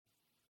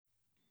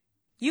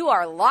You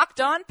are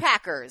Locked On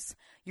Packers,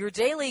 your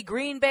daily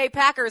Green Bay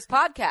Packers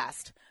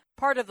podcast,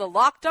 part of the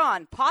Locked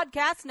On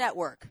Podcast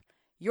Network,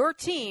 your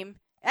team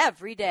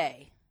every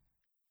day.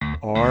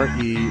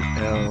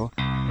 RELAX.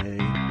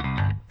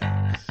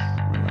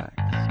 Relax.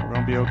 We're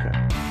going to be okay.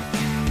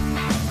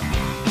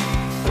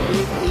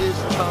 It is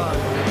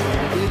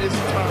time. It is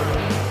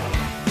time.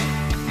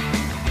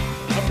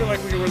 I feel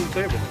like we can run the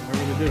table. I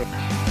really do.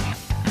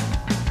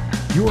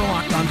 You are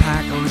Locked On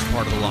Packers,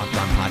 part of the Locked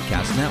On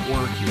Podcast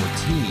Network, your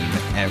team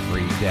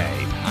every day.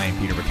 I am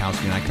Peter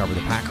Bukowski, and I cover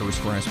the Packers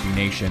for SB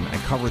Nation. I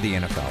cover the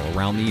NFL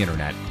around the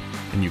internet,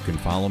 and you can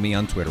follow me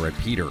on Twitter at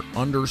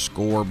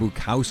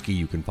Peter_Bukowski.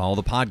 You can follow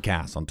the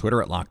podcast on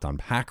Twitter at Locked On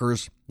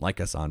Packers.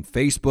 Like us on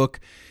Facebook.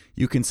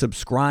 You can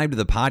subscribe to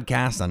the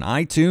podcast on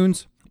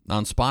iTunes,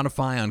 on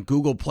Spotify, on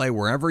Google Play,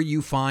 wherever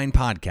you find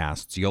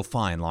podcasts, you'll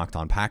find Locked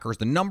On Packers,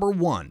 the number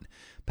one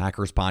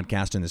Packers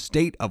podcast in the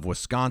state of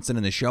Wisconsin,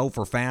 and the show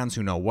for fans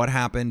who know what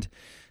happened.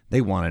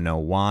 They want to know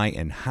why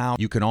and how.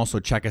 You can also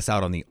check us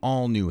out on the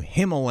all-new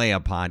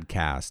Himalaya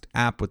podcast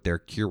app with their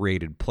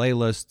curated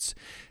playlists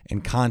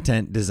and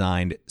content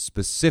designed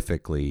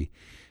specifically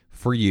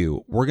for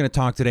you. We're going to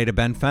talk today to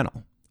Ben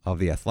Fennell of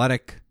The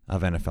Athletic,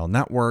 of NFL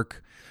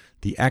Network,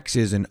 the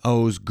X's and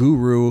O's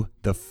guru,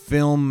 the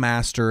film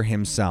master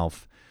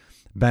himself.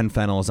 Ben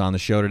Fennell is on the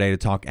show today to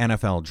talk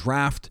NFL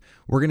draft.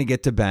 We're going to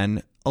get to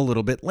Ben a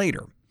little bit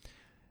later.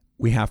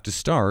 We have to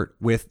start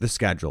with the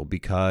schedule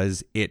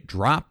because it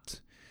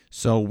dropped,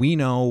 so we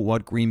know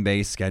what Green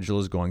Bay's schedule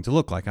is going to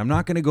look like. I'm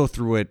not going to go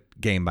through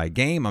it game by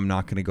game. I'm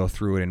not going to go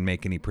through it and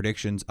make any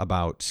predictions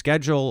about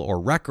schedule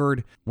or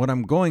record. What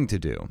I'm going to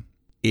do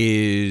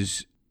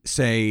is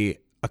say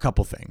a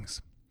couple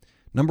things.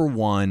 Number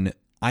one,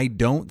 I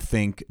don't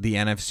think the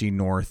NFC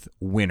North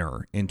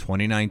winner in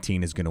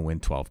 2019 is going to win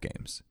 12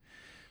 games.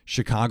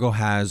 Chicago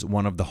has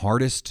one of the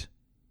hardest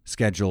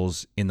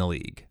schedules in the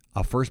league.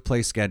 A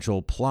first-place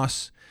schedule,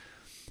 plus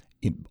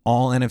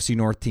all NFC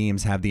North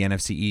teams have the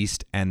NFC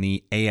East and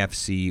the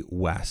AFC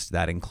West.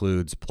 That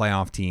includes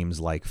playoff teams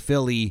like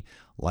Philly,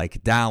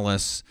 like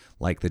Dallas,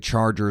 like the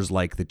Chargers,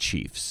 like the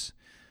Chiefs.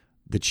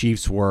 The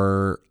Chiefs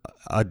were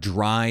a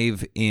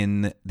drive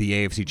in the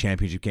AFC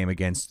Championship game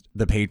against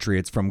the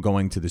Patriots from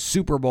going to the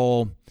Super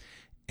Bowl,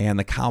 and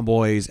the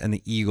Cowboys and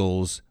the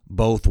Eagles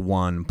both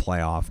won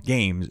playoff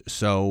games.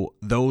 So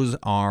those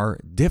are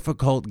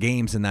difficult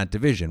games in that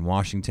division.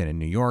 Washington and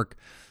New York,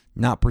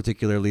 not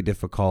particularly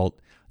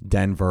difficult.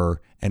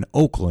 Denver and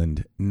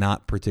Oakland,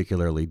 not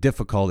particularly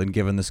difficult. And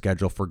given the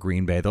schedule for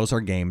Green Bay, those are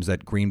games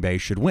that Green Bay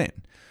should win.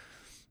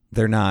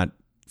 They're not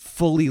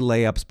fully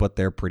layups, but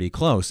they're pretty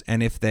close.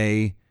 And if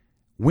they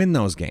win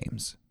those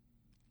games,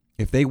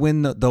 if they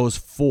win those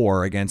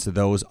four against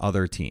those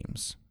other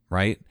teams,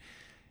 right?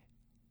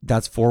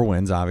 That's 4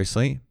 wins,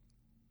 obviously.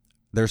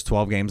 There's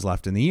 12 games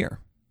left in the year.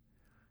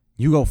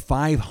 You go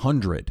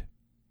 500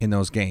 in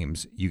those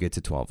games, you get to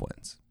 12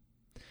 wins.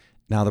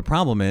 Now, the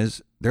problem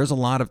is there's a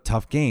lot of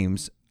tough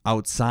games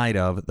outside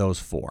of those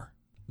 4.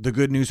 The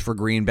good news for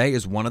Green Bay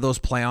is one of those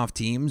playoff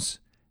teams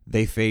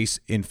they face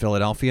in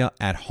Philadelphia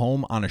at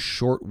home on a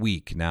short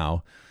week.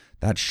 Now,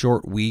 that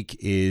short week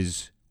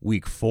is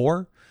week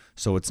 4.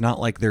 So it's not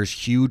like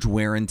there's huge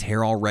wear and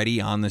tear already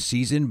on the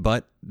season,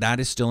 but that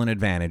is still an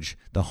advantage.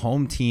 The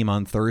home team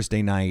on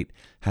Thursday night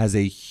has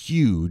a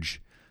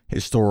huge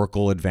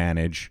historical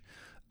advantage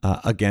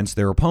against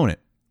their opponent.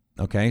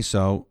 Okay,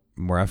 so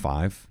we're at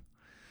 5,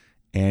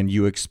 and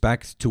you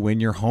expect to win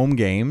your home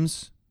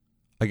games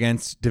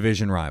against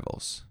division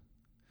rivals.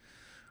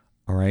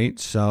 All right,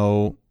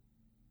 so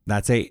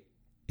that's 8.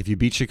 If you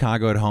beat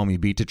Chicago at home, you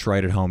beat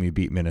Detroit at home, you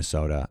beat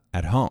Minnesota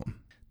at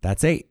home.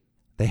 That's 8.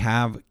 They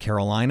have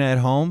Carolina at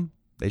home.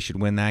 They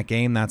should win that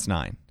game. That's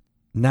 9.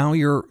 Now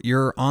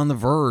you're on the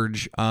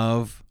verge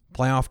of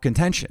playoff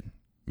contention.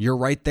 You're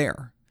right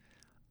there.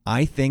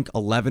 I think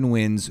 11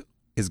 wins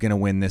is going to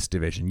win this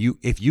division.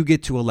 If you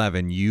get to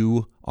 11,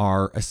 you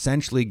are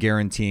essentially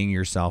guaranteeing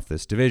yourself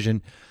this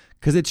division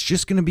because it's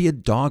just going to be a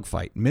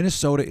dogfight.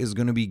 Minnesota is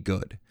going to be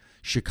good.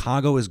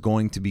 Chicago is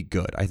going to be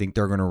good. I think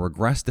they're going to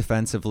regress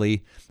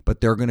defensively, but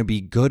they're going to be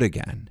good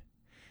again.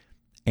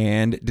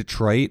 And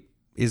Detroit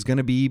is going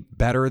to be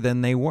better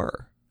than they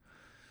were.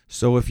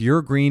 So if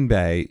you're Green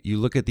Bay, you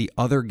look at the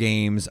other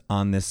games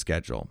on this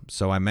schedule.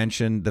 So I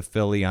mentioned the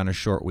Philly on a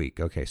short week.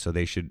 Okay, so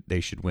they should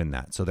win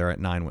that. So they're at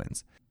 9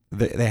 wins.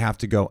 They have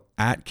to go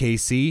at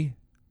KC.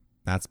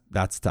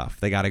 That's tough.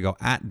 They got to go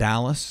at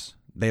Dallas.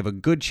 They have a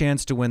good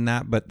chance to win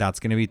that, but that's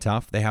going to be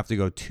tough. They have to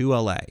go to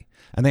LA.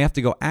 And they have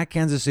to go at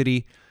Kansas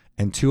City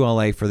and to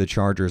LA for the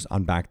Chargers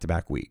on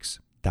back-to-back weeks.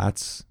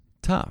 That's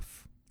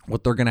tough.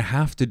 What they're going to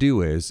have to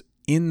do is,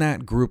 in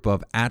that group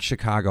of at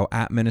Chicago,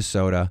 at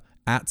Minnesota,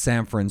 at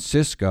San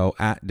Francisco,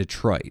 at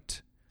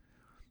Detroit,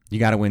 you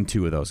got to win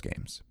 2 of those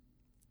games.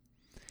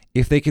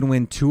 If they can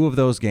win 2 of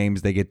those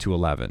games, they get to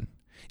 11.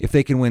 If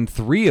they can win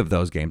 3 of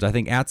those games, I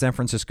think at San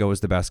Francisco is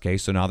the best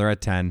case. So now they're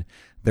at 10.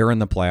 They're in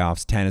the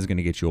playoffs. 10 is going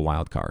to get you a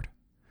wild card.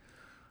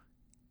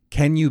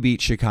 Can you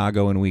beat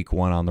Chicago in week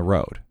 1 on the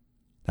road?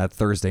 That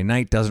Thursday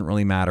night doesn't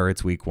really matter.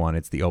 It's week 1.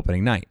 It's the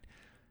opening night.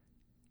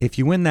 If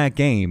you win that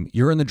game,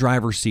 you're in the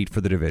driver's seat for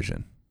the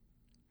division.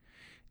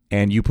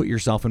 And you put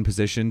yourself in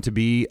position to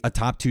be a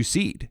top 2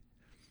 seed.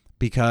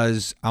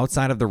 Because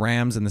outside of the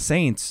Rams and the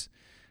Saints,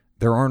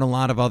 there aren't a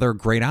lot of other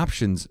great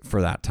options for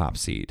that top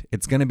seed.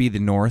 It's going to be the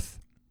North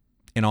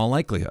in all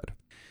likelihood.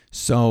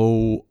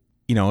 So,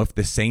 if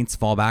the Saints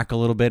fall back a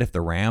little bit, if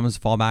the Rams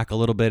fall back a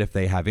little bit, if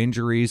they have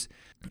injuries,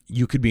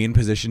 you could be in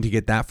position to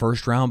get that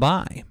first round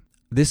bye.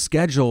 This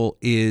schedule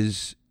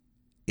is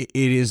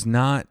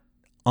not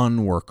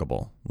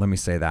unworkable. Let me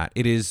say that.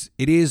 It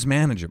is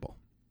manageable.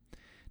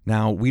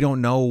 Now, we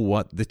don't know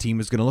what the team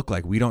is going to look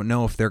like. We don't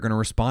know if they're going to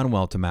respond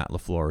well to Matt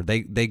LaFleur.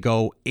 They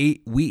go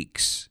 8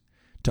 weeks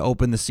to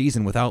open the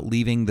season without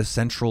leaving the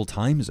central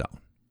time zone.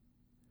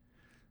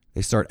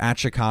 They start at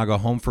Chicago,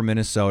 home for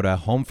Minnesota,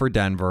 home for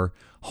Denver,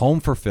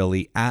 home for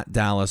Philly, at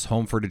Dallas,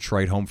 home for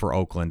Detroit, home for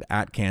Oakland,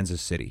 at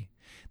Kansas City.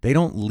 They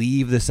don't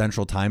leave the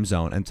central time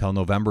zone until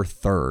November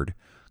 3rd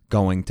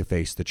going to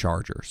face the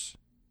Chargers.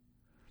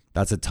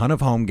 That's a ton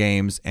of home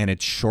games, and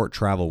it's short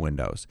travel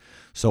windows.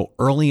 So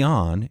early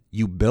on,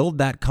 you build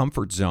that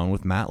comfort zone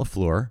with Matt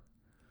LaFleur.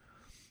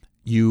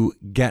 You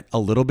get a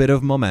little bit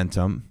of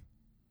momentum.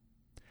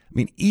 I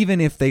mean, even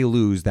if they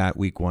lose that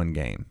week 1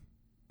 game,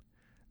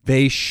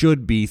 they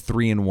should be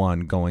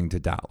 3-1 going to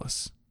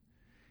Dallas.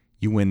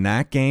 You win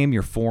that game,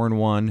 you're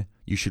 4-1.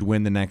 You should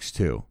win the next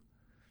 2.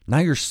 Now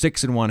you're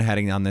 6-1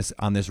 heading on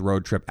this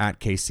road trip at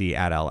KC,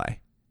 at LA.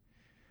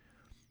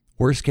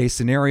 Worst case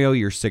scenario,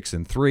 you're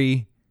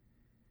 6-3.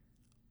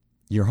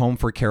 You're home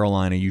for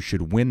Carolina. You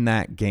should win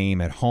that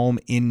game at home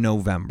in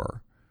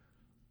November.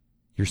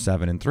 You're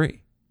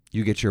 7-3.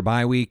 You get your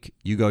bye week.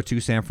 You go to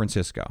San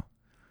Francisco.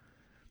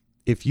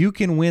 If you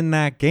can win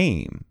that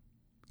game,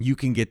 you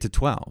can get to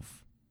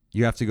 12.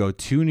 You have to go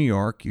to New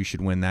York. You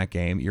should win that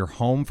game. You're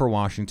home for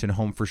Washington,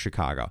 home for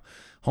Chicago.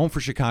 Home for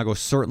Chicago,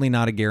 certainly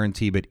not a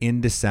guarantee, but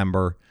in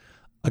December,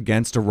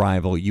 against a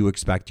rival, you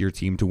expect your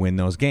team to win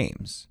those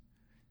games.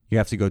 You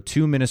have to go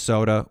to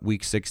Minnesota,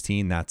 week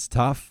 16. That's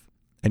tough.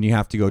 And you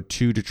have to go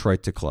to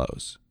Detroit to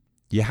close.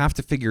 You have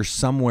to figure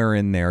somewhere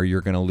in there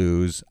you're going to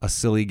lose a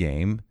silly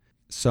game.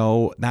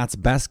 So that's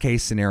best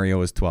case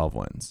scenario is 12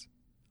 wins.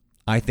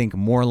 I think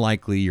more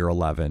likely you're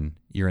 11.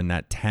 You're in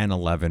that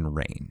 10-11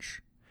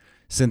 range.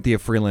 Cynthia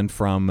Freeland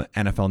from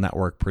NFL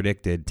Network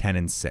predicted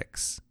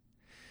 10-6.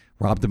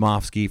 Rob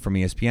Domofsky from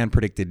ESPN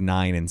predicted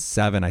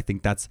 9-7.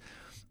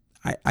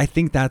 I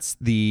think that's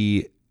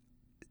the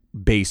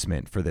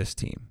basement for this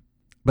team.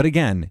 But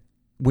again,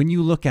 when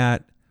you look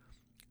at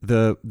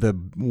the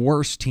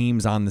worst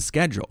teams on the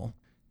schedule,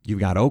 you've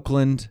got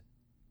Oakland,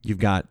 you've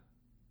got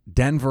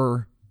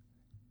Denver,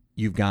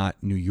 you've got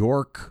New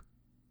York,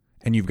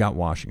 and you've got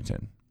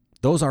Washington.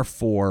 Those are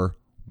 4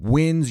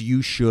 wins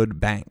you should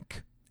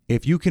bank.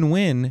 If you can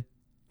win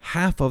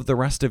half of the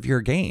rest of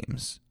your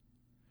games,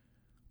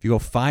 if you go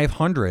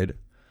 500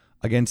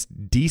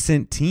 against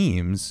decent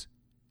teams,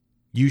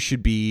 you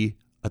should be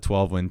a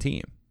 12-win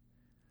team.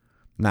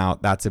 Now,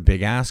 that's a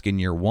big ask in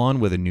year 1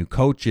 with a new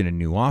coach and a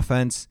new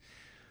offense.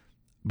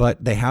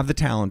 But they have the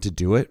talent to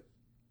do it.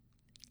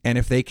 And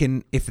if they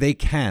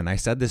can, I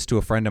said this to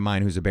a friend of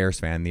mine who's a Bears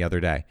fan the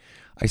other day.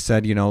 I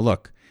said,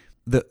 look,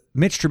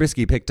 Mitch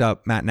Trubisky picked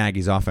up Matt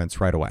Nagy's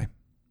offense right away.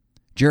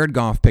 Jared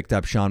Goff picked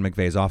up Sean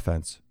McVay's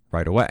offense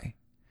right away.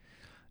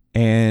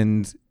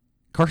 And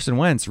Carson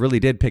Wentz really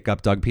did pick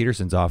up Doug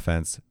Peterson's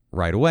offense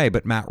right away.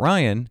 But Matt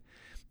Ryan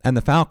and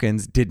the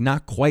Falcons did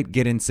not quite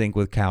get in sync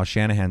with Kyle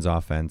Shanahan's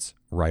offense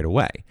right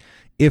away.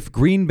 If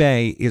Green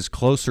Bay is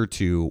closer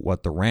to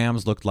what the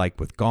Rams looked like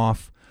with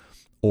Goff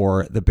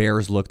or the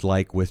Bears looked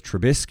like with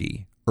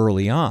Trubisky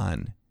early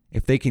on,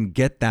 if they can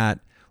get that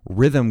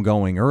rhythm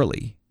going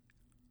early,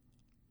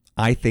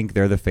 I think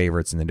they're the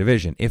favorites in the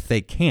division. If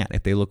they can't,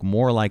 if they look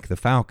more like the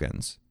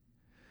Falcons,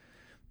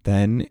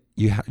 then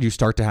you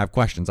start to have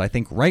questions. I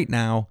think right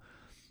now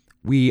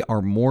we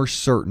are more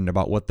certain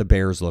about what the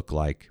Bears look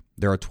like.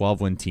 They're a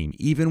 12-win team.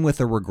 Even with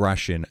a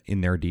regression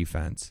in their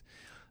defense,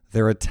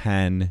 they're a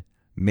 10,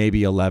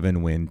 maybe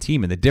 11-win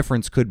team. And the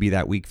difference could be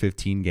that Week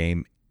 15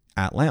 game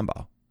at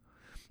Lambeau.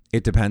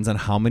 It depends on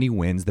how many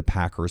wins the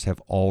Packers have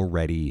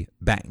already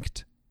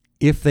banked.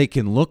 If they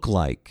can look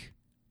like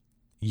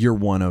year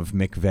 1 of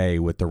McVay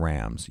with the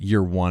Rams,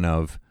 year 1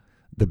 of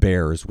the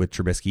Bears with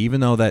Trubisky,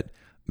 even though that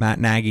Matt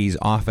Nagy's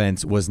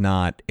offense was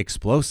not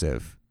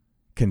explosive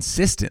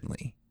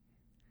consistently,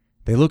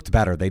 they looked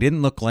better. They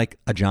didn't look like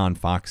a John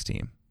Fox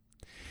team.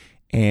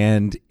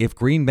 And if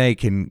Green Bay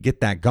can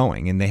get that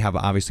going, and they have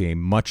obviously a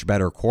much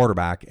better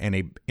quarterback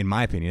and in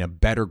my opinion, a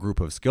better group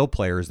of skill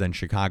players than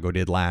Chicago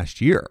did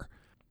last year,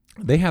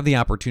 they have the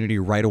opportunity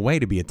right away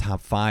to be a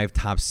top 5,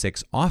 top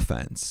 6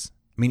 offense.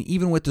 I mean,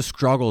 even with the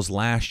struggles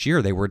last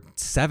year, they were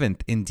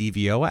 7th in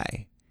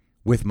DVOA.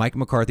 With Mike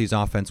McCarthy's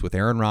offense, with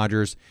Aaron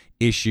Rodgers'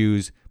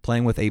 issues,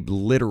 playing with a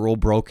literal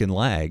broken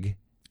leg,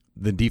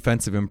 the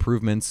defensive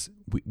improvements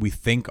we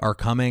think are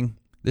coming.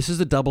 This is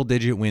a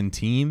double-digit win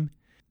team.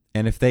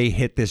 And if they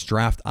hit this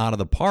draft out of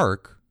the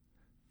park,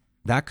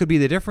 that could be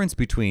the difference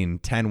between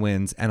 10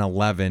 wins and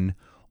 11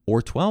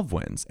 or 12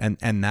 wins.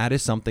 And that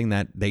is something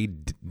that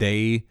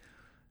they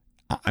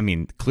I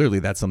mean, clearly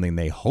that's something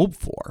they hope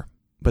for,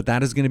 but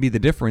that is going to be the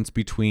difference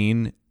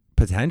between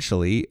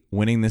potentially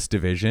winning this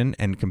division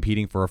and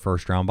competing for a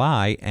first-round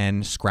bye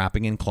and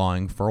scrapping and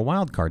clawing for a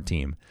wild card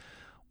team.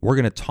 We're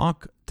going to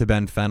talk to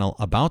Ben Fennell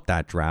about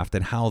that draft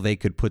and how they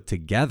could put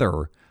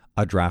together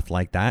a draft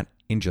like that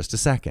in just a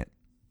second.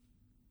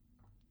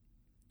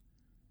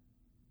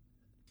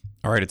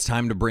 All right, it's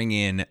time to bring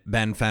in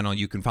Ben Fennell.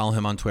 You can follow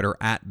him on Twitter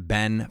at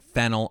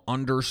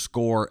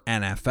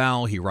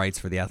BenFennell_NFL. He writes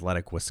for The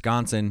Athletic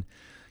Wisconsin.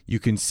 You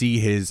can see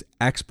his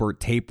expert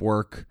tape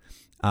work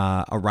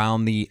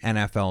around the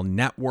NFL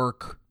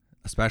Network,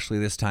 especially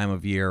this time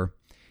of year.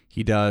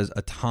 He does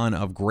a ton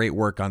of great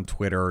work on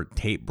Twitter,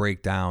 tape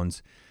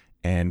breakdowns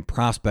and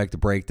prospect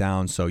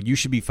breakdowns. So you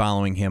should be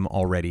following him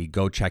already.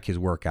 Go check his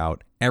work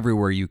out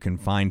everywhere you can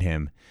find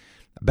him.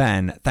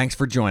 Ben, thanks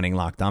for joining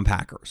Locked On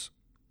Packers.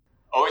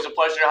 Always a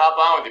pleasure to hop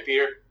on with you,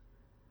 Peter.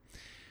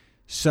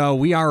 So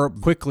we are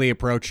quickly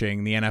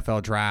approaching the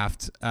NFL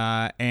draft,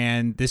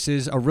 and this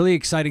is a really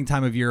exciting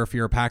time of year if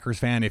you're a Packers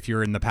fan, if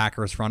you're in the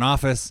Packers front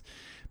office,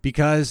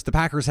 because the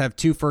Packers have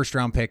 2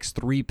 first-round picks,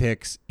 3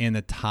 picks in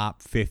the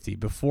top 50.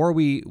 Before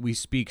we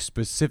speak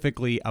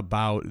specifically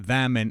about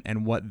them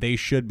and what they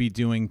should be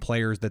doing,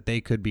 players that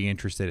they could be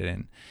interested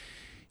in,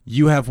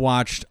 you have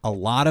watched a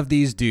lot of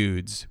these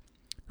dudes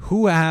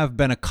who have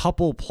been a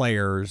couple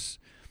players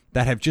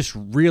that have just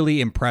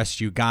really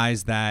impressed you,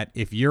 guys that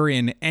if you're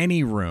in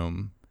any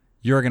room,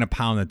 you're going to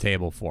pound the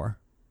table for.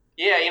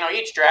 Yeah,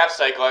 each draft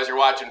cycle, as you're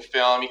watching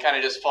film, you kind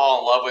of just fall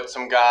in love with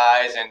some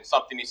guys and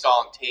something you saw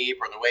on tape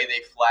or the way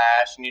they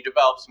flash, and you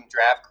develop some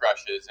draft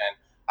crushes. And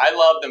I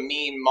love the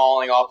mean,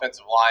 mauling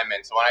offensive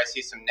linemen. So when I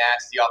see some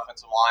nasty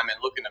offensive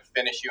linemen looking to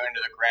finish you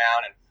into the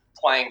ground and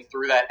playing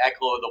through that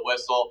echo of the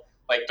whistle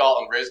like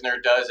Dalton Risner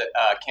does at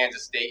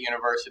Kansas State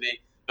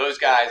University, those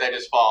guys I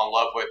just fall in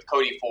love with.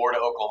 Cody Ford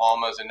of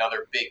Oklahoma is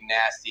another big,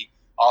 nasty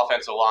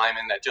offensive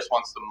lineman that just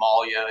wants to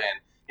maul you.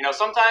 And,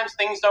 sometimes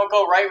things don't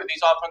go right with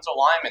these offensive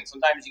linemen.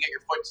 Sometimes you get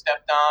your foot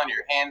stepped on,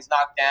 your hands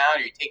knocked down,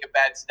 or you take a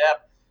bad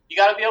step. You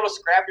got to be able to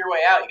scrap your way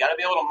out. You got to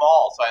be able to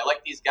maul. So I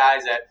like these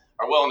guys that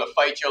are willing to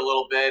fight you a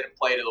little bit and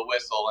play to the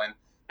whistle. And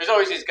there's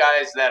always these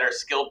guys that are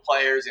skilled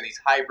players and these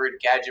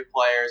hybrid gadget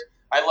players.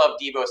 I love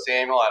Deebo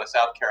Samuel out of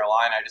South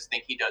Carolina. I just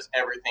think he does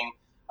everything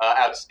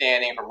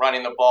outstanding, from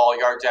running the ball,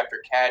 yards after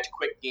catch,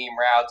 quick game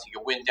routes. He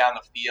can win down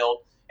the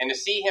field. And to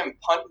see him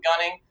punt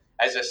gunning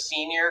as a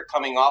senior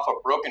coming off a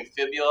broken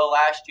fibula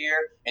last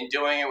year and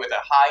doing it with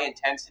a high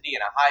intensity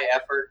and a high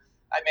effort,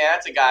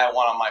 that's a guy I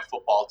want on my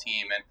football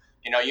team. And,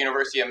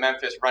 University of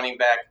Memphis running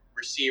back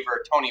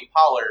receiver Tony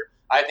Pollard,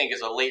 I think,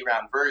 is a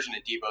late-round version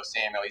of Deebo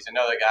Samuel. He's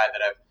another guy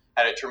that I've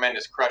had a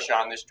tremendous crush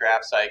on this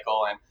draft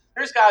cycle. And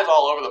there's guys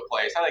all over the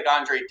place. I like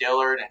Andre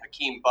Dillard and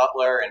Hakeem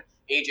Butler, and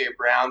A.J.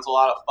 Brown's a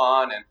lot of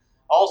fun, and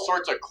all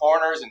sorts of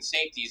corners and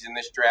safeties in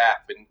this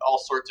draft, and all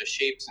sorts of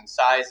shapes and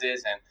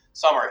sizes, and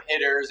some are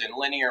hitters and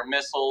linear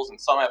missiles, and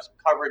some have some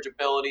coverage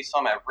ability,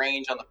 some have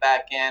range on the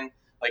back end,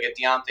 like a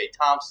Deontay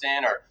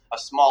Thompson, or a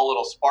small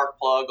little spark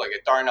plug like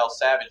a Darnell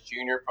Savage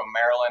Jr. from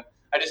Maryland.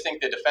 I just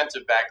think the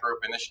defensive back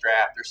group in this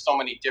draft, there's so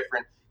many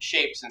different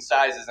shapes and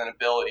sizes and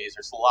abilities.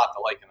 There's a lot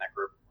to like in that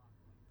group.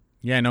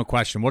 Yeah, no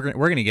question. We're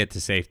going to get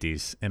to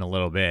safeties in a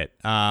little bit.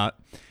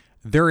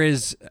 There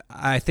is,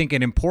 I think,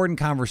 an important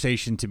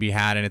conversation to be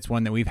had, and it's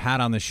one that we've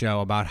had on the show,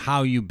 about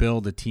how you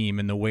build a team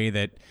and the way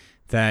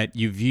that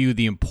you view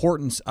the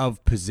importance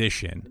of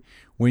position.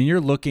 When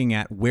you're looking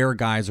at where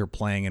guys are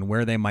playing and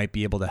where they might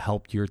be able to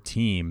help your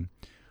team,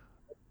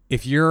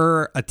 if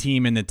you're a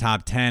team in the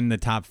top 10, the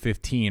top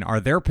 15,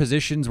 are there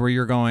positions where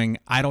you're going,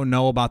 I don't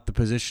know about the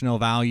positional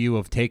value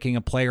of taking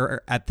a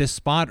player at this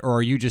spot, or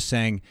are you just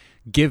saying,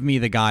 give me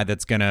the guy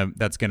that's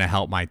gonna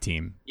help my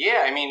team?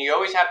 Yeah, you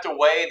always have to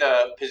weigh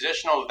the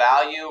positional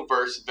value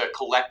versus the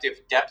collective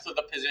depth of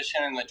the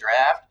position in the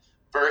draft,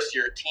 versus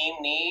your team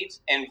needs,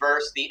 and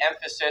versus the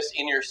emphasis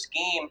in your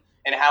scheme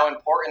and how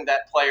important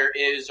that player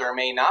is or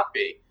may not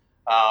be.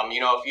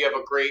 If you have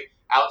a great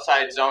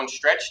outside zone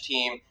stretch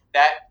team,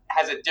 that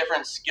has a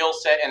different skill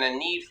set and a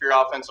need for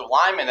your offensive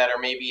linemen that are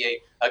maybe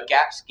a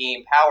gap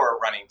scheme power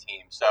running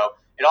team. So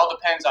it all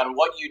depends on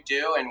what you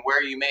do and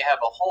where you may have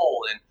a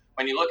hole. And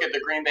when you look at the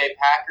Green Bay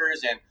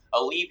Packers and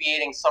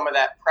alleviating some of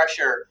that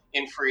pressure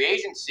in free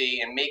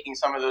agency and making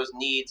some of those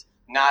needs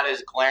not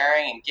as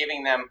glaring and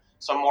giving them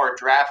some more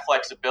draft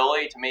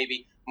flexibility to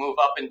maybe move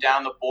up and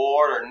down the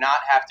board or not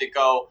have to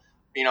go,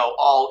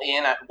 all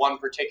in at one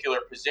particular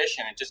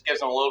position, it just gives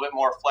them a little bit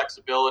more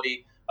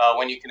flexibility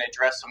when you can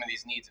address some of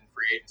these needs in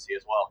free agency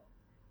as well.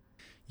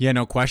 Yeah,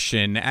 no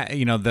question.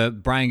 The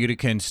Brian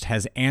Gutekunst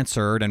has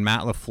answered, and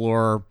Matt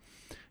LaFleur,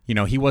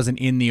 he wasn't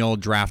in the old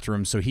draft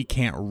room, so he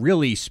can't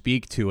really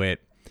speak to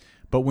it.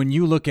 But when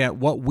you look at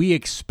what we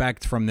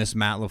expect from this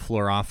Matt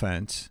LaFleur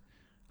offense,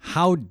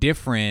 how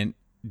different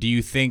do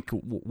you think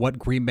what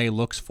Green Bay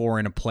looks for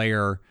in a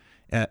player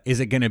is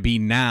it going to be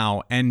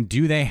now? And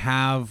do they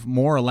have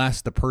more or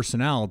less the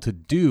personnel to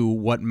do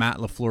what Matt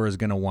LaFleur is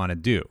going to want to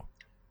do?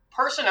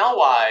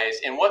 Personnel-wise,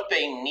 and what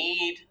they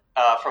need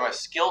from a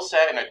skill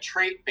set and a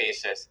trait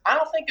basis, I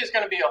don't think is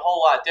going to be a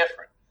whole lot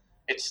different.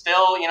 It's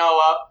still,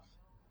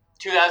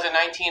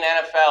 2019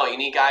 NFL. You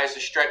need guys to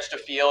stretch the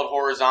field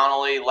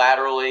horizontally,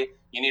 laterally.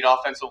 You need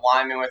offensive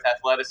linemen with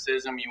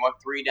athleticism. You want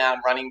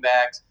 3-down running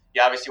backs.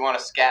 You obviously want a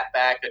scat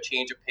back, a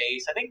change of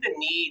pace. I think the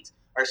needs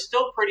are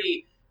still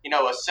pretty,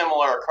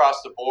 similar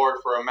across the board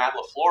for a Matt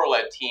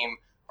LaFleur-led team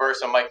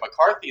versus a Mike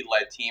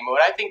McCarthy-led team.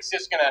 What I think is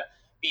just going to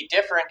be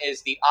different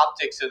is the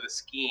optics of the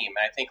scheme.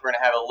 And I think we're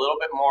going to have a little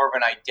bit more of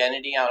an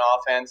identity on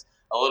offense,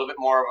 a little bit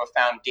more of a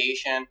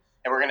foundation,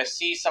 and we're going to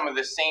see some of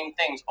the same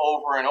things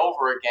over and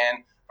over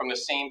again from the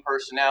same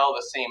personnel,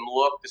 the same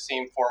look, the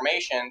same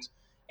formations,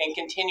 and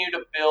continue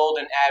to build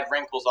and add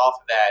wrinkles off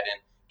of that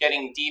and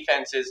getting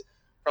defenses,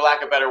 for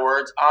lack of better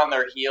words, on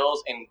their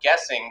heels and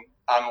guessing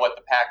on what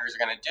the Packers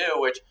are going to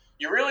do, which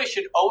you really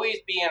should always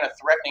be in a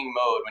threatening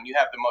mode when you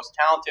have the most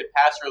talented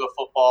passer of the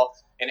football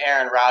in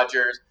Aaron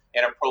Rodgers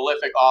and a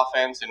prolific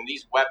offense and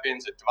these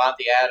weapons of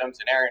Devontae Adams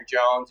and Aaron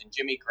Jones and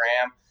Jimmy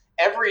Graham.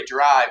 Every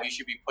drive you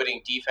should be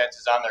putting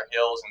defenses on their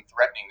heels and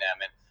threatening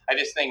them. And I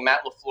just think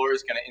Matt LaFleur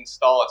is going to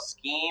install a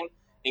scheme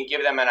and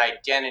give them an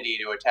identity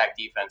to attack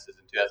defenses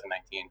in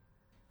 2019.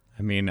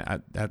 I mean,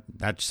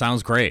 that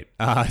sounds great.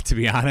 To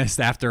be honest,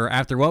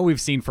 after what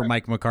we've seen from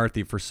Mike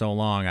McCarthy for so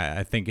long,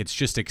 I think it's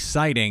just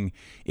exciting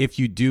if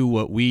you do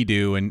what we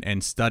do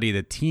and study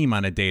the team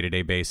on a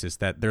day-to-day basis,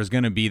 that there's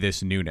going to be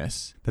this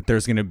newness, that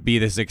there's going to be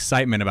this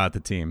excitement about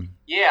the team.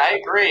 Yeah, I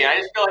agree. I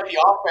just feel like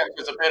the offense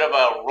was a bit of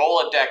a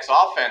Rolodex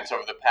offense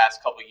over the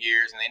past couple of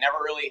years, and they never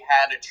really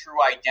had a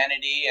true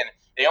identity, and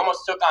they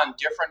almost took on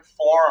different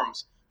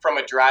forms from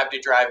a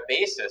drive-to-drive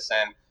basis.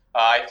 And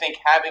I think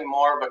having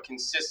more of a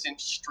consistent,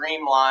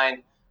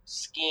 streamlined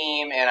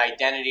scheme and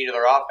identity to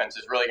their offense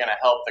is really going to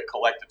help the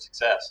collective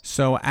success.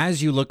 So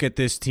as you look at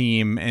this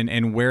team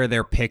and where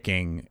they're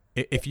picking,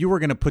 if you were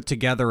going to put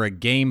together a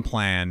game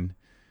plan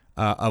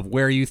of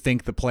where you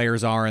think the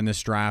players are in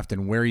this draft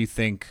and where you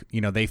think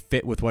they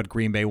fit with what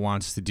Green Bay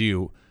wants to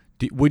do,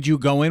 would you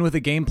go in with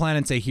a game plan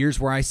and say, here's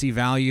where I see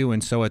value,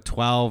 and so at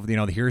 12,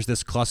 here's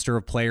this cluster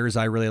of players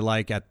I really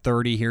like. At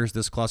 30, here's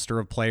this cluster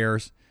of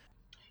players?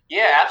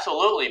 Yeah,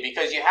 absolutely,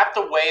 because you have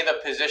to weigh the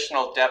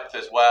positional depth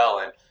as well.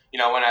 And,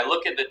 when I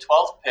look at the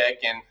 12th pick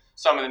and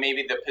some of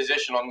maybe the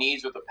positional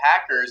needs with the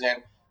Packers,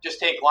 and just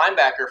take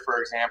linebacker, for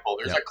example,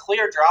 there's a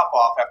clear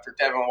drop-off after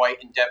Devin White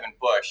and Devin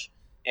Bush,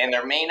 and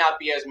there may not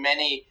be as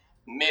many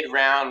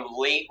mid-round,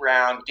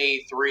 late-round,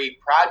 day 3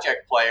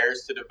 project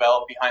players to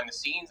develop behind the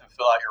scenes and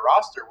fill out your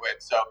roster with.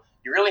 So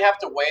you really have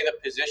to weigh the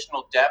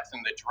positional depth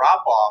and the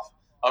drop-off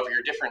of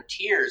your different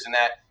tiers, and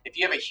that if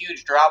you have a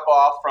huge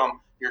drop-off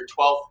from your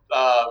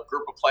 12th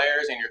group of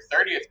players and your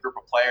 30th group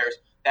of players,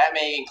 that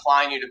may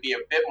incline you to be a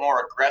bit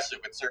more aggressive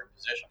at certain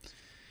positions.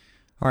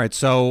 All right,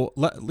 so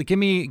give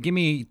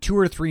me 2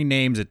 or 3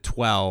 names at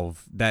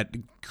 12 that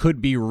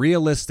could be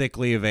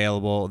realistically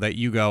available that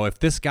you go, if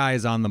this guy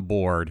is on the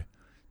board,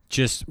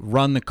 just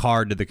run the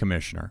card to the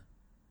commissioner.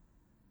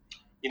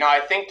 I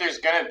think there's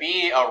going to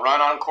be a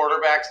run on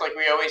quarterbacks like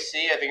we always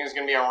see. I think there's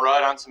going to be a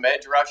run on some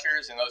edge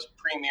rushers in those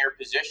premier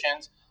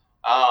positions.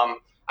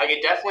 I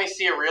could definitely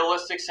see a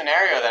realistic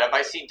scenario that if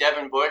I see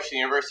Devin Bush, the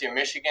University of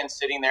Michigan,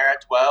 sitting there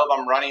at 12,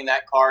 I'm running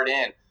that card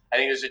in. I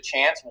think there's a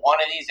chance one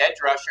of these edge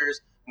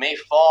rushers may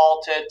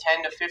fall to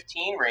 10 to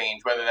 15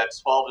 range, whether that's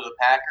 12 to the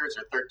Packers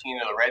or 13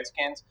 to the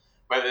Redskins,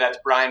 whether that's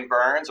Brian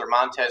Burns or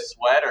Montez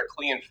Sweat or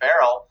Clelin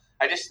Ferrell.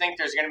 I just think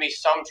there's going to be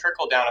some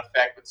trickle-down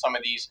effect with some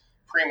of these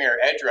premier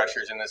edge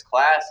rushers in this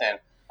class, and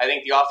I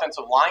think the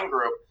offensive line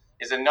group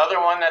is another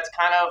one that's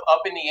kind of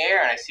up in the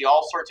air, and I see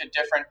all sorts of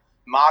different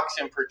mocks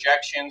and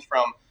projections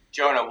from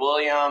Jonah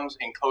Williams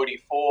and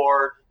Cody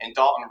Ford and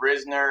Dalton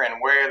Risner and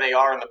where they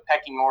are in the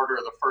pecking order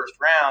of the first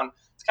round.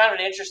 It's kind of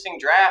an interesting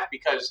draft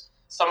because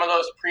some of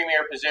those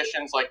premier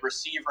positions like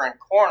receiver and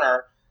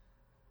corner,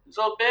 there's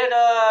a bit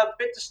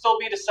to still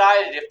be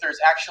decided if there's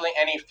actually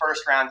any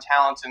first-round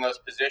talents in those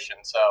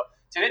positions. So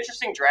it's an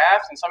interesting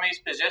draft, and some of these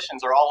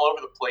positions are all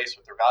over the place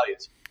with their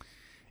values.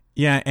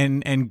 Yeah,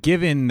 and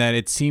given that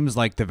it seems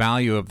like the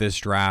value of this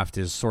draft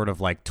is sort of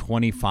like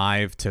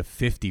 25 to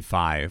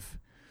 55,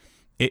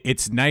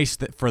 it's nice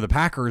that for the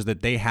Packers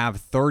that they have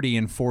 30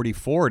 and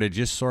 44 to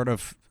just sort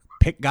of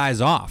pick guys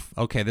off.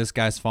 Okay, this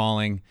guy's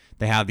falling.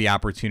 They have the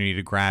opportunity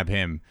to grab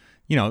him.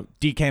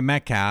 DK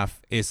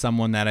Metcalf is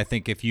someone that I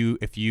think if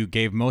you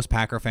gave most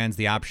Packer fans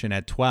the option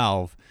at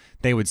 12,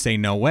 they would say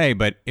no way.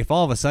 But if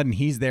all of a sudden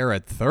he's there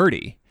at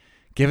 30,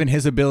 given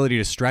his ability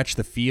to stretch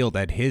the field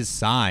at his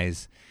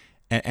size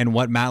and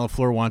what Matt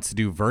LaFleur wants to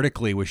do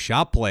vertically with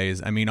shot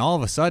plays, I mean, all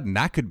of a sudden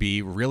that could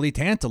be really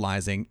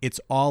tantalizing.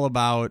 It's all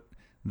about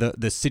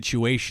the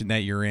situation that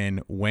you're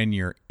in when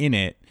you're in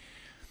it.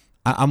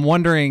 I'm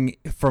wondering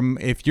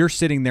if you're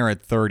sitting there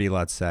at 30,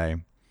 let's say,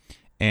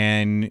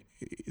 and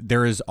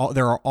there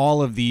are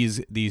all of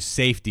these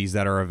safeties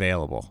that are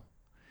available.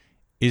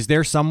 Is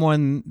there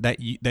someone that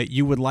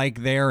you would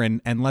like there?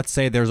 And let's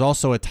say there's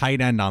also a tight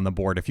end on the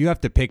board. If you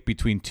have to pick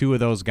between 2 of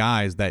those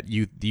guys that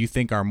you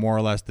think are more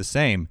or less the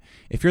same,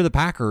 if you're the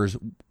Packers,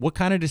 what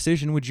kind of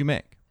decision would you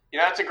make?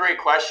 That's a great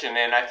question,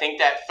 and I think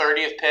that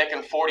 30th pick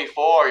and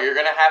 44, you're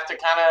going to have to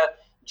kind of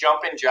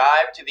jump and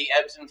jive to the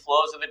ebbs and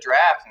flows of the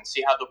draft and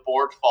see how the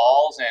board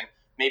falls, and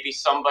maybe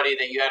somebody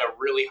that you had a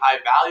really high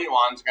value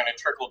on is going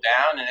to trickle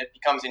down, and it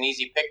becomes an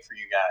easy pick for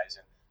you guys.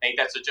 And I think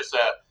that's just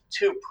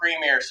two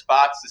premier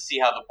spots to see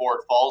how the board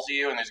falls to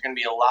you, and there's going to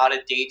be a lot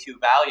of day two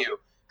value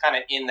kind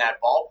of in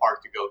that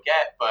ballpark to go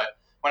get. But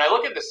when I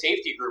look at the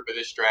safety group of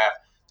this draft,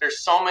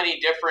 there's so many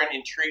different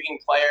intriguing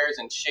players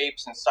and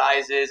shapes and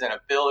sizes and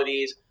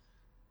abilities.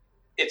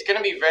 It's going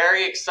to be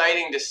very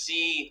exciting to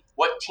see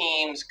what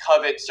teams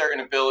covet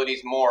certain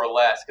abilities more or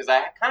less, because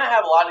I kind of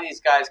have a lot of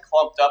these guys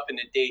clumped up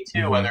into day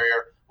two, whether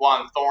you're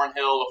Juan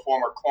Thornhill, the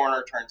former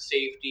corner turned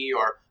safety,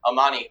 or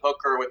Amani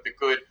Hooker with the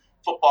good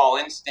football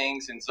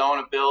instincts and zone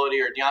ability,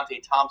 or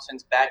Deontay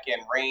Thompson's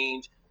back-end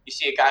range. You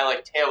see a guy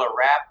like Taylor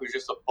Rapp, who's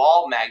just a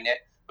ball magnet,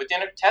 but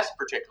didn't test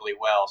particularly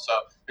well. So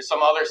there's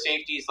some other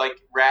safeties like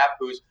Rapp,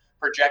 who's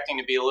projecting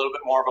to be a little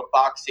bit more of a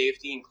box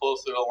safety and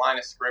closer to the line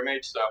of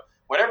scrimmage. So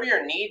whatever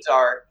your needs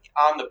are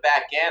on the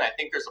back end, I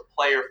think there's a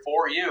player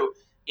for you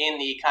in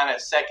the kind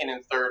of second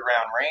and third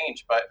round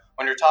range. But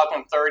when you're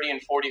talking 30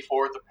 and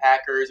 44 with the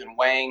Packers and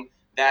weighing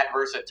that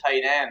versus a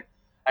tight end,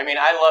 I mean,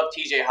 I love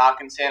TJ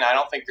Hawkinson. I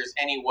don't think there's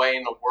any way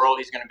in the world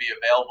he's going to be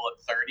available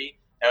at 30.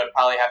 That would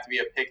probably have to be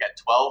a pick at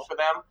 12 for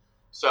them.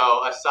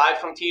 So aside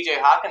from TJ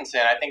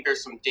Hawkinson, I think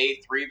there's some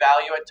day three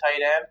value at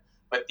tight end.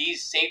 But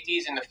these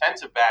safeties and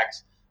defensive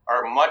backs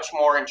are much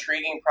more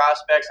intriguing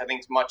prospects. I think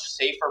it's much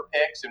safer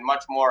picks and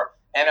much more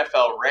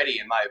NFL ready,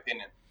 in my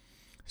opinion.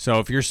 So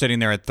if you're sitting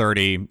there at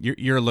 30,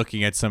 you're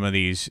looking at some of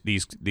these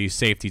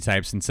safety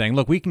types and saying,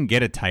 look, we can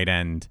get a tight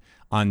end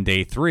on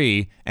day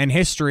three, and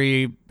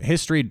history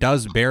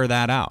does bear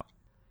that out.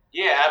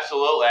 Yeah,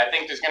 absolutely. I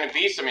think there's going to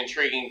be some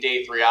intriguing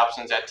day three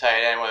options at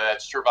tight end, whether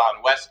that's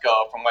Trevon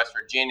Wesco from West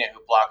Virginia,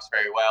 who blocks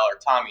very well, or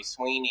Tommy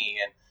Sweeney.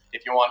 And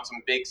if you want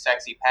some big,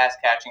 sexy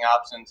pass-catching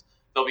options,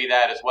 there'll be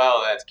that as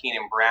well. That's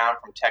Keenan Brown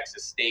from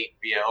Texas State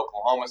via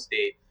Oklahoma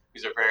State,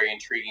 who's a very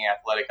intriguing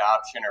athletic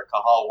option, or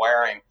Kahal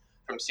Waring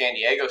from San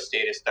Diego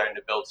State is starting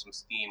to build some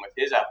steam with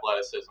his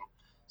athleticism.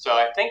 So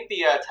I think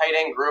the tight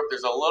end group,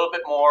 there's a little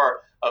bit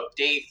more of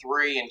day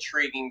three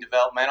intriguing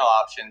developmental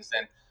options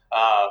than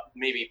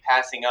maybe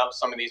passing up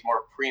some of these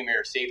more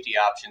premier safety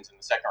options in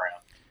the second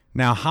round.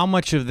 Now, how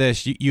much of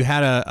this, you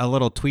had a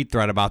little tweet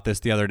thread about this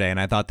the other day, and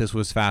I thought this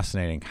was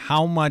fascinating.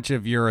 How much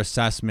of your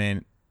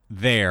assessment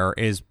there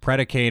is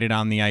predicated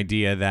on the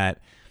idea that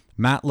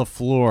Matt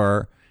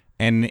LaFleur,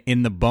 and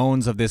in the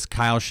bones of this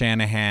Kyle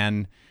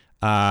Shanahan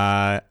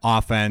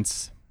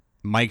offense,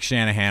 Mike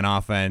Shanahan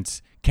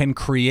offense, can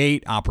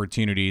create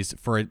opportunities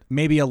for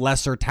maybe a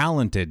lesser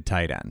talented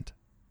tight end?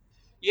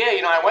 Yeah,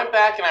 I went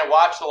back and I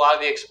watched a lot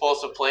of the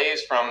explosive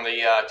plays from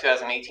the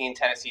 2018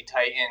 Tennessee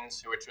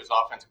Titans, which was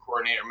offensive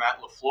coordinator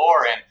Matt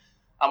LaFleur, and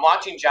I'm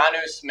watching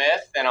Jonnu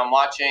Smith and I'm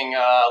watching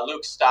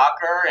Luke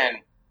Stocker and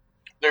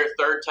their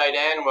third tight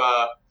end,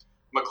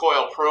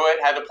 McCoy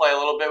Pruitt, had to play a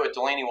little bit with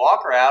Delaney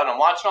Walker out. I'm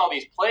watching all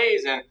these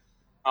plays and,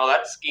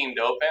 that's schemed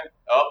open.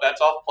 Oh,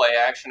 that's off play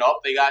action. Oh,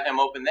 they got him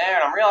open there.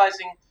 And I'm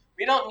realizing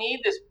we don't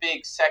need this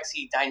big,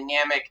 sexy,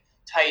 dynamic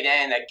tight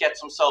end that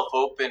gets himself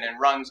open and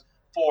runs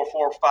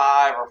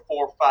 4.45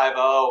 or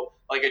 4.50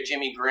 like a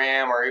Jimmy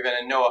Graham or even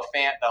a Noah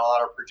Fant that a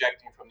lot are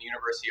projecting from the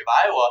University of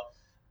Iowa.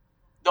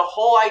 The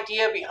whole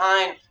idea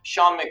behind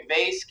Sean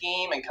McVay's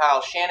scheme and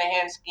Kyle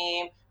Shanahan's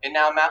scheme and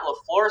now Matt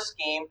LaFleur's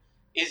scheme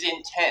is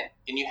intent.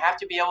 And you have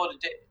to be able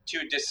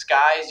to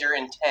disguise your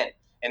intent.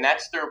 And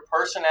that's through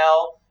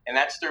personnel, and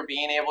that's through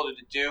being able to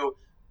do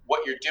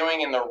what you're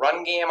doing in the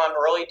run game on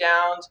early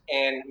downs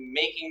and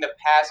making the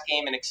pass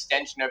game an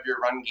extension of your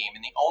run game.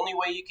 And the only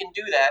way you can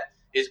do that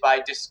is by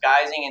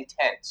disguising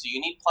intent. So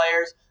you need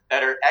players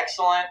that are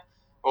excellent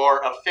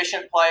or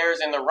efficient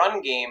players in the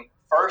run game,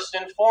 first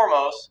and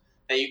foremost,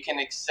 that you can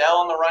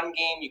excel in the run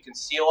game. You can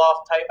seal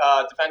off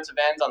defensive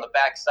ends on the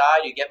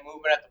backside. You get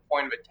movement at the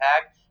point of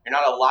attack. You're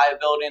not a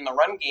liability in the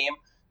run game.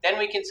 Then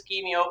we can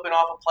scheme you open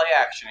off of play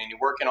action, and you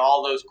work in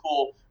all those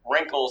cool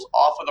wrinkles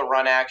off of the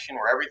run action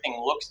where everything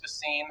looks the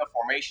same, the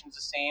formation's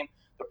the same,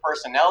 the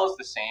personnel is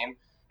the same.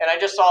 And I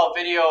just saw a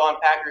video on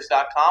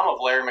Packers.com of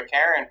Larry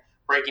McCarron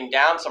breaking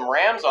down some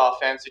Rams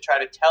offense to try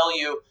to tell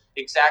you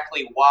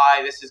exactly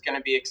why this is going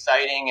to be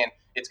exciting and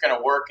it's going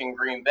to work in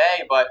Green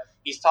Bay. But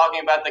he's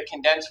talking about the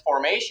condensed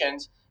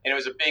formations, and it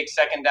was a big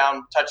second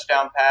down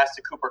touchdown pass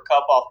to Cooper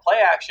Kupp off play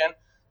action.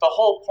 The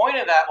whole point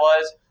of that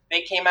was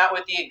they came out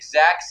with the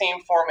exact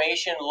same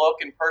formation, look,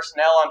 and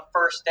personnel on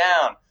first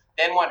down,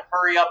 then went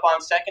hurry up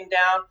on second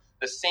down,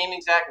 the same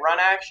exact run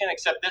action,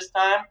 except this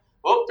time,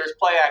 there's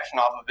play action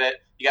off of it.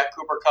 You got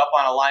Cooper Kupp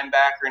on a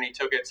linebacker, and he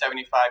took it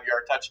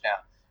 75-yard touchdown.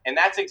 And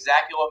that's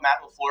exactly what Matt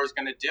LaFleur is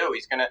going to do.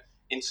 He's going to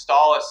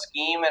install a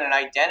scheme and an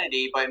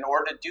identity, but in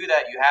order to do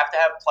that, you have to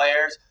have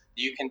players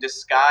that you can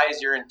disguise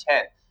your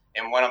intent.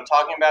 And when I'm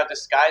talking about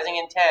disguising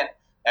intent,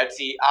 that's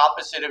the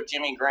opposite of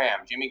Jimmy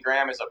Graham. Jimmy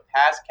Graham is a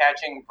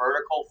pass-catching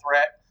vertical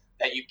threat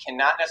that you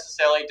cannot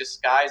necessarily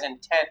disguise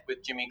intent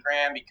with Jimmy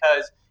Graham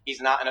because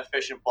he's not an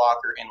efficient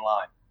blocker in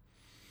line.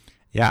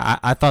 Yeah,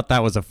 I thought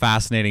that was a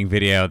fascinating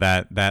video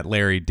that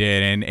Larry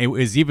did, and it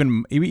was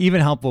even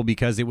helpful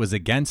because it was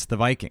against the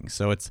Vikings.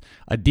 So it's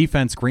a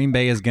defense Green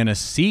Bay is going to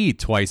see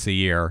twice a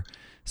year.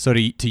 So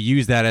to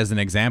use that as an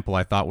example,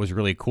 I thought was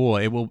really cool.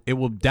 It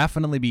will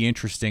definitely be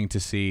interesting to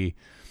see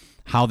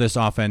how this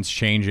offense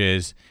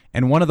changes.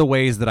 And one of the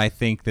ways that I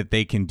think that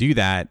they can do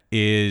that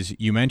is,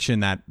 you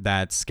mentioned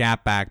that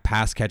scat back,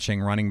 pass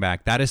catching running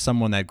back. That is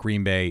someone that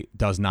Green Bay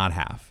does not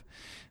have.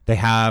 They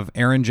have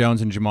Aaron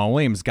Jones and Jamal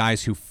Williams,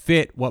 guys who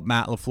fit what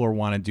Matt LaFleur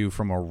want to do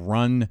from a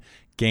run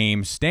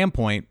game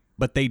standpoint,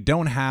 but they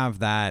don't have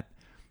that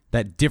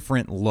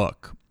different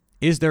look.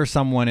 Is there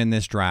someone in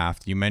this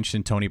draft? You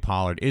mentioned Tony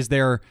Pollard. Is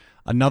there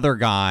another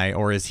guy,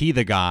 or is he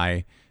the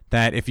guy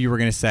that, if you were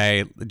going to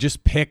say,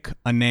 just pick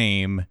a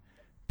name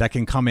that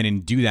can come in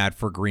and do that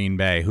for Green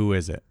Bay, who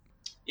is it?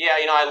 Yeah,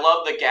 I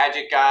love the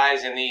gadget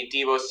guys in the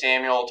Deebo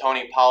Samuel,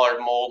 Tony Pollard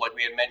mold, like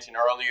we had mentioned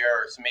earlier,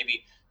 or some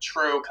maybe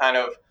true kind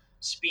of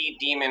speed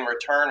demon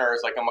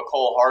returners like a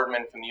McCole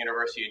Hardman from the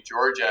University of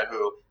Georgia,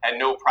 who had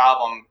no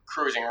problem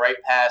cruising right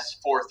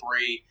past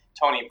 4.3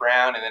 Tony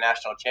Brown in the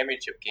national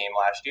championship game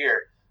last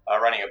year,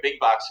 running a big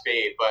box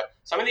fade. But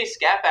some of these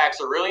scat backs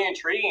are really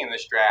intriguing in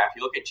this draft.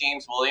 You look at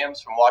James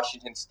Williams from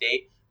Washington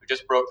State, who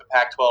just broke the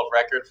Pac-12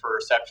 record for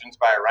receptions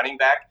by a running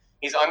back.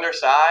 He's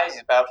undersized.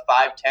 He's about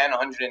 5'10",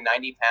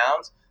 190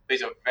 pounds. But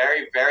he's a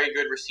very, very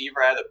good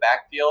receiver out of the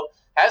backfield.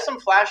 Has some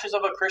flashes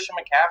of a Christian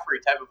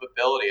McCaffrey type of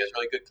ability. Has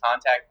really good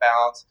contact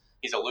balance.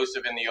 He's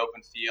elusive in the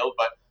open field.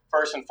 But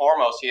first and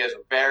foremost, he has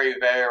very,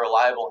 very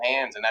reliable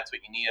hands, and that's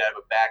what you need out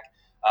of a back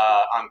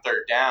on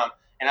third down.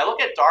 And I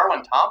look at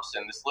Darwin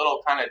Thompson, this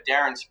little kind of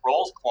Darren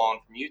Sproles clone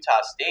from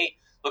Utah State.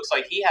 Looks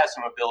like he has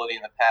some ability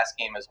in the pass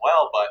game as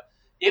well. But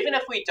even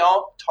if we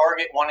don't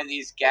target one of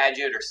these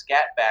gadget or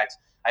scat backs,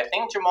 I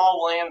think Jamal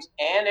Williams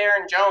and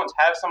Aaron Jones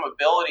have some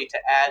ability to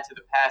add to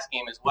the pass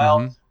game as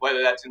well,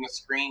 whether that's in the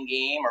screen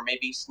game or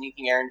maybe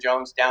sneaking Aaron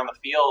Jones down the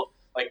field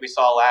like we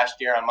saw last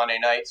year on Monday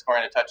night,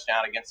 scoring a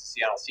touchdown against the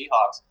Seattle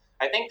Seahawks.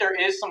 I think there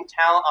is some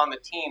talent on the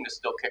team to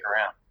still kick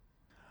around.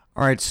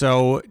 All right,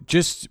 so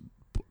just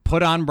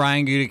put on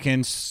Brian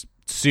Gutekunst's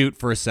suit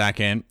for a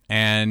second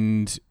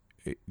and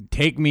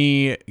take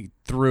me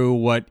through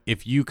what,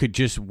 if you could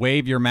just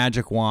wave your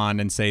magic wand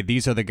and say,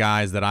 these are the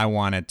guys that I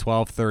want at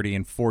 12, 30,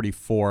 and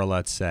 44,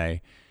 let's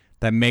say,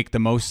 that make the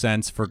most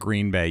sense for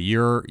Green Bay.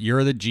 You're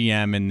the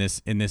GM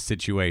in this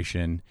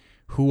situation.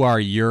 Who are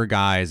your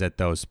guys at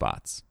those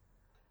spots?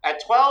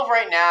 At 12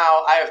 right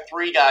now, I have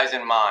three guys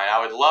in mind.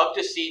 I would love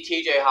to see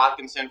T.J.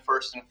 Hockenson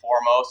first and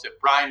foremost. If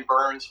Brian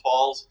Burns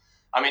falls,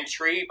 I'm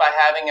intrigued by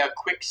having a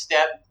quick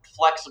step,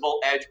 flexible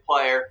edge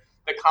player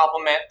to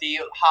complement the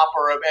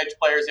hopper of edge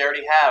players they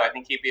already have. I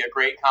think he'd be a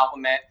great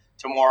complement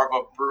to more of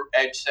a brute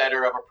edge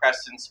setter of a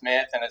Preston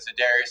Smith, and as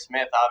Zadarius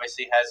Smith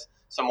obviously has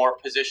some more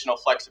positional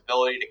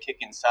flexibility to kick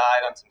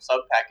inside on some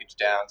sub-package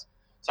downs.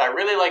 So I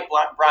really like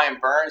Brian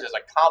Burns as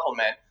a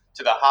complement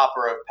to the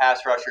hopper of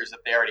pass rushers that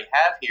they already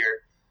have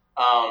here.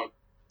 I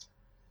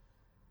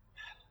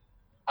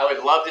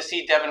would love to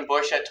see Devin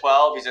Bush at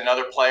 12. He's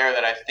another player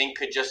that I think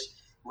could just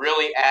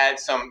really add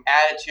some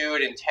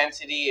attitude,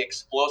 intensity,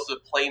 explosive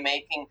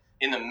playmaking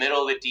in the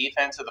middle of the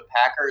defense of the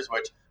Packers,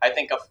 which I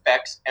think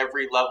affects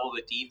every level of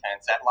the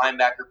defense. That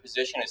linebacker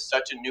position is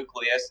such a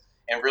nucleus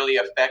and really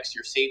affects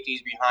your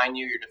safeties behind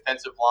you, your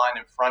defensive line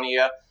in front of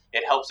you.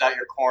 It helps out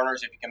your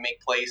corners if you can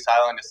make plays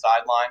sideline to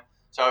sideline.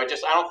 So I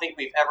don't think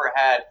we've ever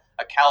had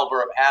a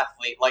caliber of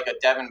athlete like a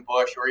Devin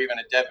Bush or even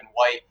a Devin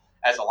White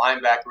as a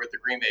linebacker with the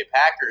Green Bay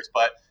Packers.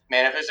 But,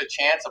 man, if there's a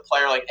chance a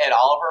player like Ed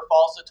Oliver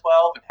falls to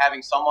 12 and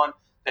having someone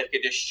that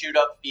could just shoot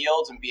up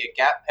fields and be a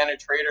gap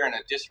penetrator and a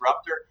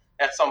disruptor,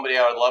 that's somebody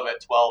I would love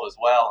at 12 as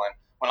well. And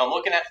when I'm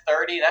looking at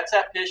 30, that's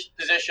that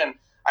position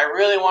I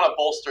really want to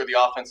bolster the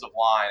offensive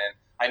line. And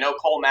I know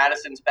Cole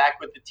Madison's back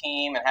with the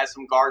team and has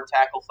some guard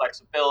tackle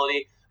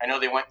flexibility. I know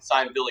they went and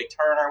signed Billy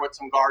Turner with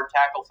some guard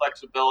tackle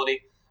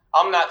flexibility.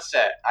 I'm not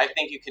set. I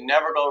think you can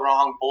never go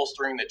wrong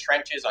bolstering the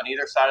trenches on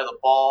either side of the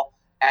ball,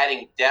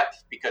 adding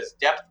depth, because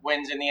depth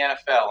wins in the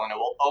NFL, and it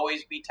will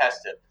always be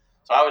tested.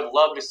 So I would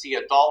love to see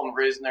a Dalton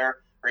Risner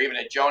or even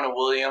a Jonah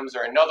Williams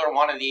or another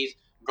one of these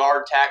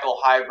guard tackle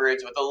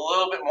hybrids with a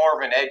little bit more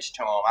of an edge to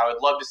them. I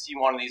would love to see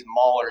one of these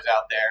maulers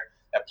out there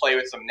that play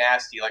with some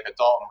nasty like a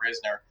Dalton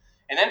Risner.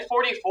 And then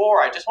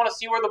 44, I just want to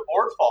see where the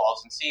board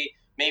falls and see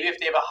maybe if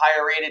they have a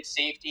higher rated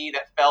safety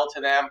that fell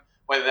to them,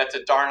 whether that's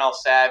a Darnell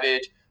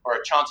Savage or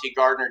a Chauncey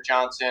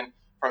Gardner-Johnson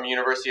from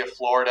University of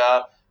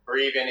Florida, or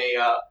even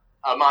a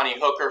Amani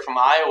Hooker from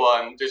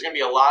Iowa. And there's going to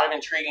be a lot of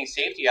intriguing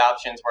safety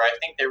options where I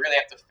think they really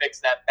have to fix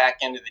that back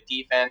end of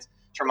the defense.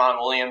 Tramon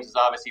Williams is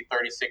obviously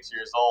 36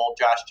 years old.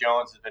 Josh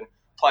Jones has been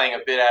playing a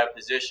bit out of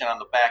position on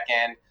the back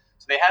end.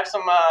 So they have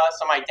some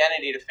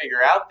identity to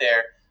figure out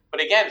there. But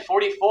again,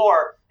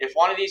 44, if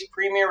one of these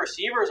premier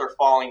receivers are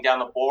falling down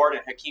the board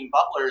and Hakeem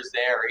Butler is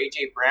there, or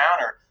A.J. Brown,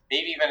 or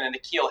maybe even a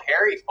N'Keal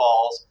Harry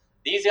falls,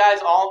 these guys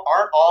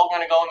aren't all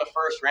going to go in the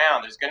first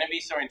round. There's going to be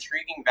some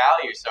intriguing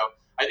value. So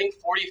I think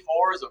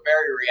 44 is a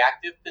very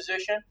reactive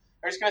position.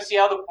 We're just going to see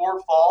how the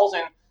board falls,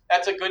 and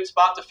that's a good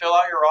spot to fill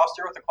out your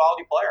roster with a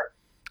quality player.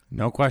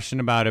 No question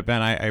about it,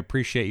 Ben. I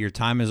appreciate your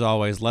time as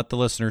always. Let the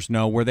listeners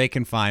know where they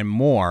can find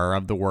more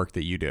of the work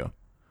that you do.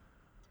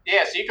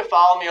 Yeah, so you can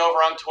follow me over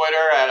on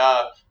Twitter at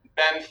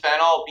Ben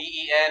Fennell,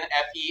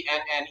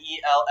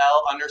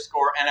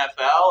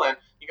 BenFennell_NFL, and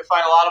you can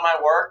find a lot of my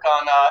work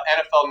on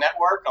NFL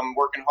Network. I'm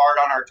working hard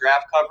on our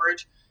draft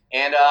coverage,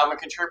 and I'm a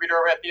contributor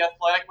over at The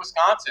Athletic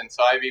Wisconsin,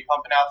 so I'll be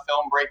pumping out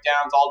film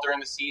breakdowns all during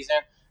the season.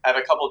 I have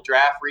a couple of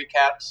draft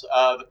recaps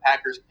of the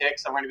Packers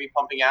picks I'm going to be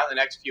pumping out in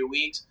the next few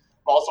weeks.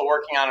 I'm also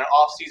working on an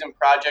off-season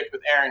project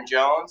with Aaron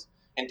Jones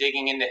and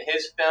digging into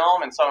his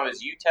film and some of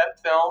his UTEP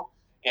film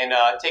and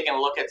taking a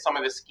look at some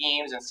of the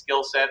schemes and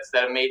skill sets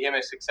that have made him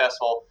a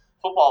successful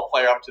football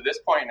player up to this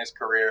point in his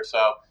career.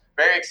 So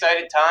very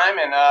excited time,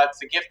 and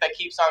it's a gift that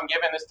keeps on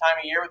giving this time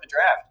of year with the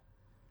draft.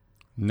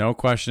 No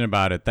question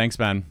about it. Thanks,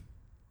 Ben.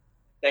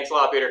 Thanks a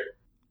lot, Peter.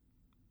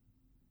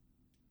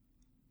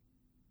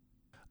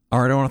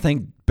 All right, I want to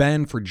thank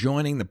Ben for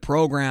joining the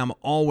program.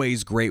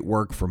 Always great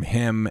work from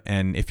him.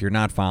 And if you're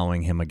not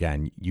following him,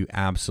 again, you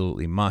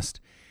absolutely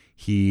must.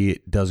 He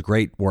does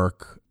great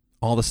work.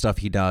 All the stuff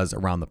he does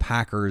around the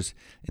Packers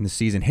in the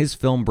season. His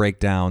film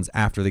breakdowns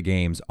after the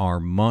games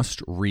are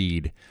must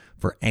read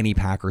for any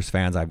Packers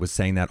fans. I was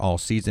saying that all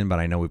season, but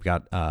I know we've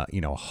got a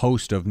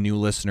host of new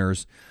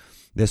listeners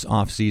this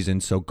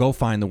offseason. So go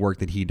find the work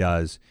that he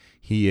does.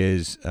 He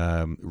is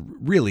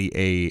really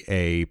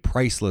a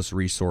priceless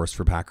resource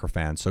for Packer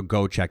fans. So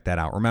go check that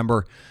out.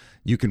 Remember,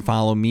 you can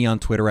follow me on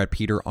Twitter at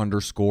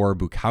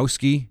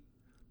Peter_Bukowski.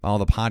 Follow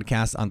the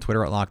podcast on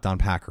Twitter at Locked On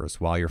Packers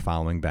while you're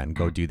following Ben.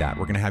 Go do that.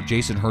 We're going to have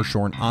Jason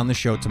Hirschhorn on the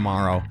show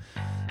tomorrow.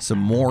 Some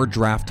more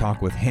draft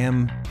talk with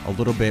him. A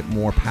little bit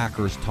more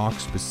Packers talk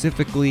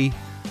specifically.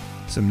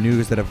 Some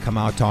news that have come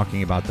out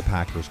talking about the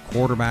Packers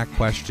quarterback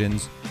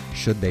questions.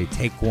 Should they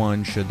take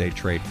one? Should they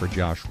trade for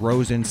Josh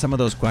Rosen? Some of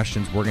those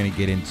questions we're going to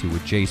get into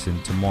with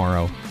Jason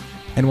tomorrow.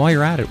 And while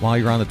you're at it, while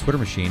you're on the Twitter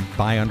machine,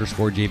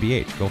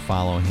 @by_JBH. Go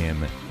follow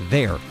him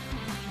there.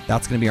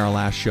 That's going to be our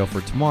last show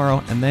for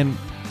tomorrow. And then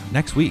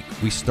next week,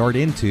 we start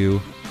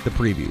into the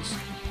previews.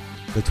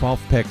 The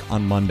 12th pick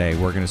on Monday,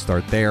 we're going to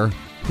start there.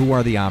 Who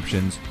are the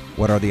options?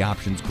 What are the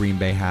options Green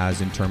Bay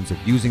has in terms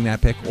of using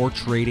that pick or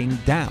trading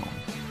down?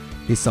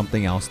 Is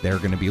something else they're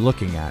going to be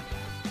looking at.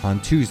 On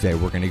Tuesday,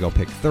 we're going to go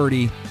pick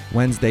 30,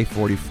 Wednesday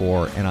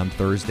 44, and on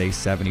Thursday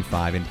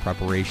 75 in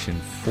preparation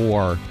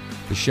for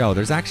the show.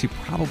 There's actually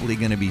probably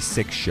going to be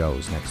 6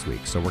 shows next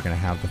week. So we're going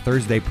to have the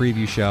Thursday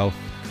preview show,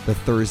 the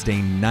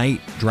Thursday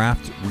night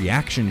draft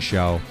reaction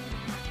show,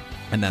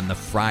 and then the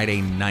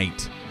Friday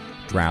night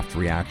draft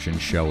reaction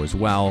show as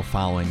well.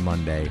 Following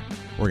Monday,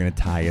 we're going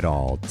to tie it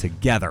all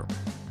together.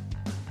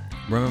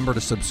 Remember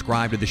to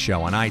subscribe to the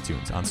show on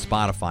iTunes, on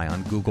Spotify,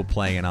 on Google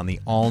Play, and on the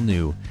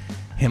all-new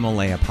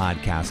Himalaya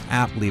podcast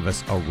app. Leave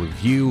us a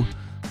review.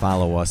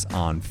 Follow us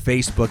on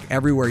Facebook.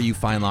 Everywhere you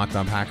find Locked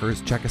On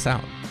Packers, check us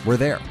out. We're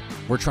there.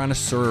 We're trying to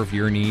serve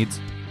your needs,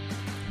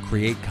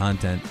 create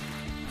content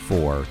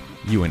for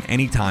you. And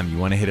anytime you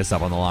want to hit us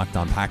up on the Locked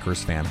On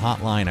Packers fan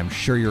hotline, I'm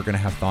sure you're going to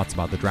have thoughts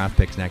about the draft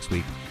picks next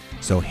week.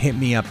 So hit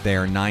me up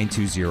there,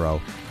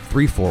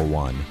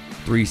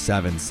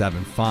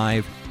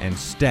 920-341-3775, and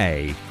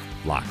stay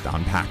Locked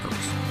On Packers.